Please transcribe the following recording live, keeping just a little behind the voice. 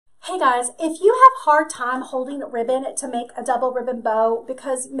Hey guys, if you have a hard time holding ribbon to make a double ribbon bow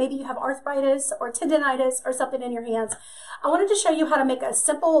because maybe you have arthritis or tendonitis or something in your hands, I wanted to show you how to make a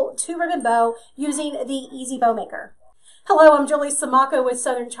simple 2-ribbon bow using the Easy Bow Maker. Hello, I'm Julie Samako with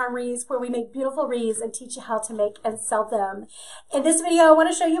Southern Charm Wreaths, where we make beautiful wreaths and teach you how to make and sell them. In this video, I want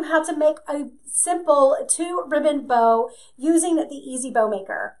to show you how to make a simple 2-ribbon bow using the Easy Bow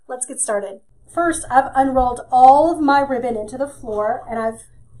Maker. Let's get started. First, I've unrolled all of my ribbon into the floor and I've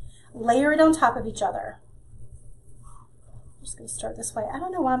layered it on top of each other. I'm just going to start this way. I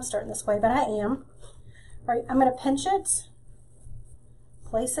don't know why I'm starting this way, but I am. All right, I'm going to pinch it,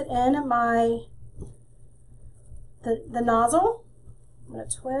 place it in the nozzle. I'm going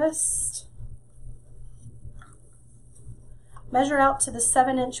to twist, measure out to the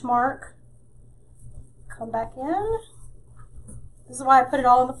 7-inch mark, come back in. This is why I put it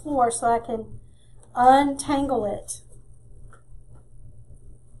all on the floor, so I can untangle it.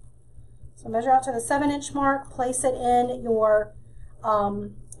 So measure out to the 7-inch mark, place it in your,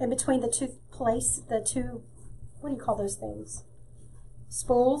 in between the two, what do you call those things?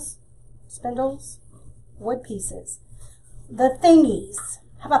 Spools, spindles, wood pieces. The thingies.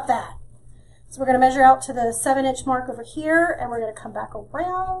 How about that? So we're going to measure out to the 7-inch mark over here, and we're going to come back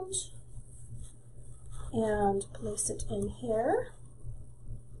around and place it in here.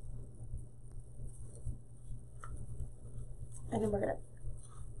 And then we're going to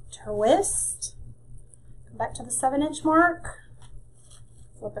twist, come back to the 7-inch mark,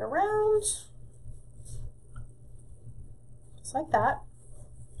 flip it around, just like that.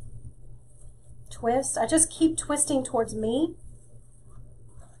 Twist. I just keep twisting towards me.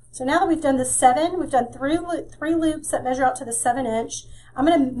 So now that we've done the 7, we've done three loops that measure out to the 7-inch. I'm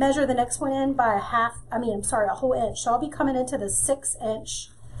going to measure the next one in by a whole inch. So I'll be coming into the 6-inch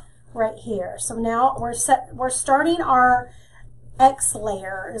right here. So now we're starting our X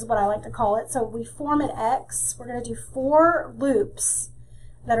layer is what I like to call it. So we form an X. We're going to do 4 loops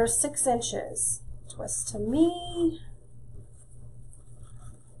that are 6 inches. Twist to me.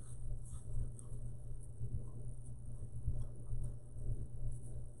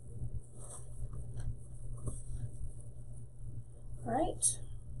 Right.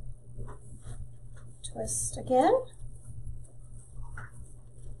 Twist again.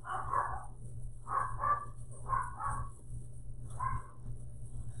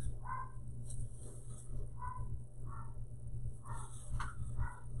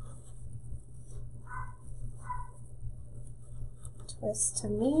 Twist to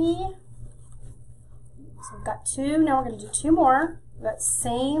me. So we've got 2. Now we're going to do 2 more. We've got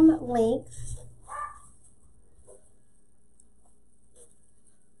same length.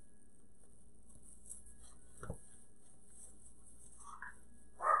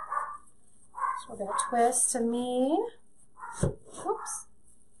 So we're going to twist to me. Oops.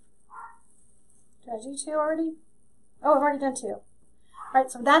 Did I do 2 already? Oh, I've already done 2. All right,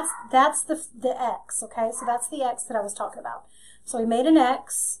 so that's the X, okay? So that's the X that I was talking about. So we made an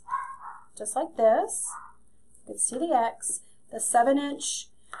X, just like this. You can see the X. The 7-inch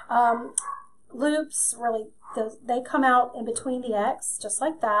loops, really, they come out in between the X, just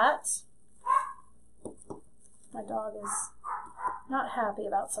like that. My dog is not happy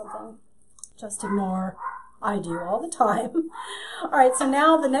about something. Just ignore. I do all the time. All right, so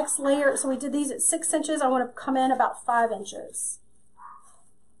now the next layer, so we did these at 6 inches. I want to come in about 5 inches.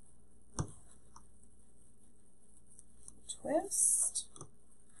 Twist.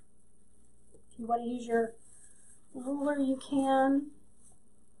 If you want to use your ruler, you can.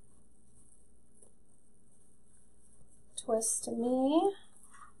 Twist to me.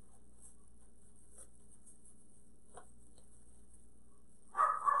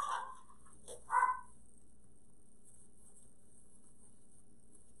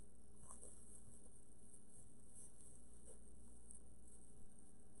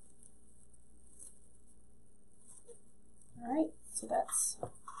 Alright,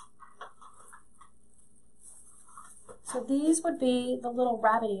 so these would be the little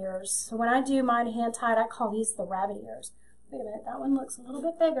rabbit ears. So when I do mine hand tied, I call these the rabbit ears. Wait a minute, that one looks a little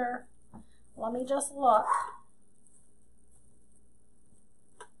bit bigger. Let me just look.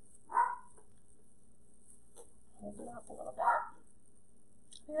 Hold it up a little bit.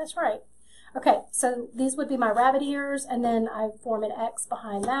 I think that's right. Okay, so these would be my rabbit ears, and then I form an X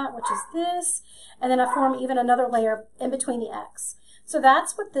behind that, which is this, and then I form even another layer in between the X. So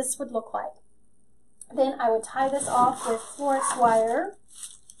that's what this would look like. Then I would tie this off with florist wire.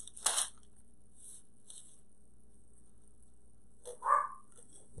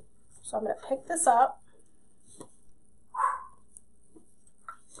 So I'm going to pick this up.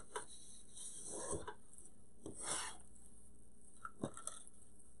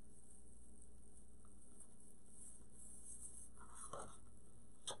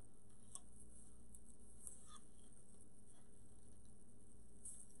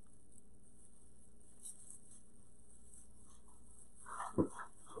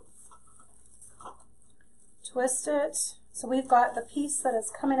 twist it. So we've got the piece that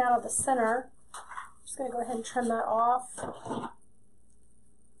is coming out of the center. I'm just going to go ahead and trim that off.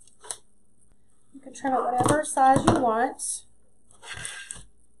 You can trim it whatever size you want.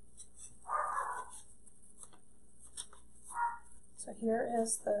 So here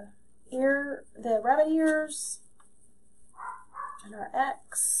is the ear, the rabbit ears, and our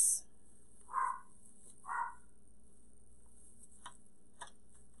X.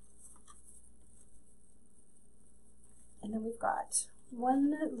 And then we've got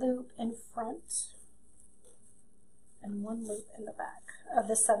one loop in front and one loop in the back of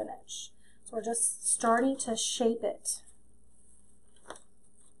the 7-inch. So we're just starting to shape it.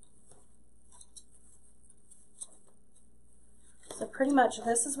 So pretty much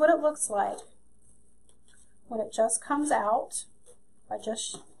this is what it looks like when it just comes out by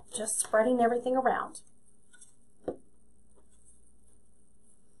just spreading everything around.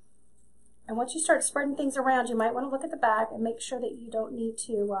 And once you start spreading things around, you might want to look at the back and make sure that you don't need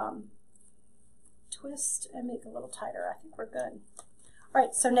to twist and make it a little tighter. I think we're good. All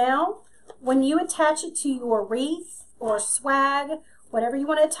right, so now when you attach it to your wreath or swag, whatever you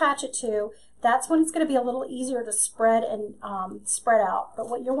want to attach it to, that's when it's going to be a little easier to spread and spread out. But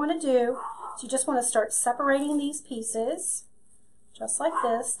what you want to do is you just want to start separating these pieces, just like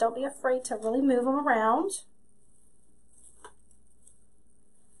this. Don't be afraid to really move them around.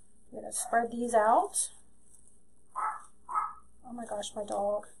 I'm going to spread these out. Oh my gosh, my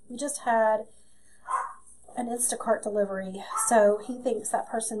dog. We just had an Instacart delivery, so he thinks that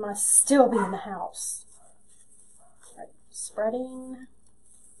person must still be in the house. All right, spreading,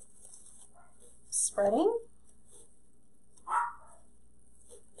 spreading.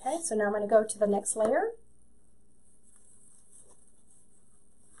 Okay, so now I'm going to go to the next layer.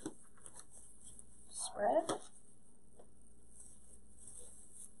 Spread.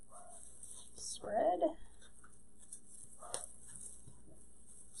 Spread.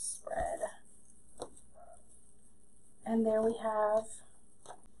 Spread. And there we have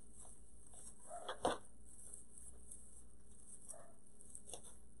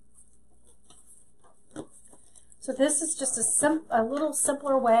so this is just a little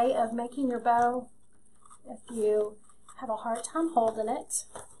simpler way of making your bow if you have a hard time holding it.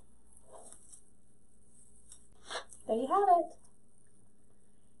 There you have it.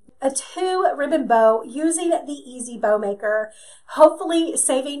 A 2-ribbon bow using the Easy Bow Maker, hopefully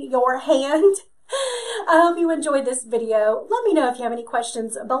saving your hand. I hope you enjoyed this video. Let me know if you have any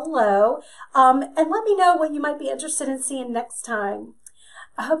questions below, and let me know what you might be interested in seeing next time.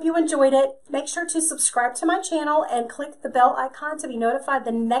 I hope you enjoyed it. Make sure to subscribe to my channel and click the bell icon to be notified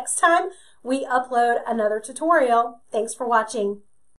the next time we upload another tutorial. Thanks for watching.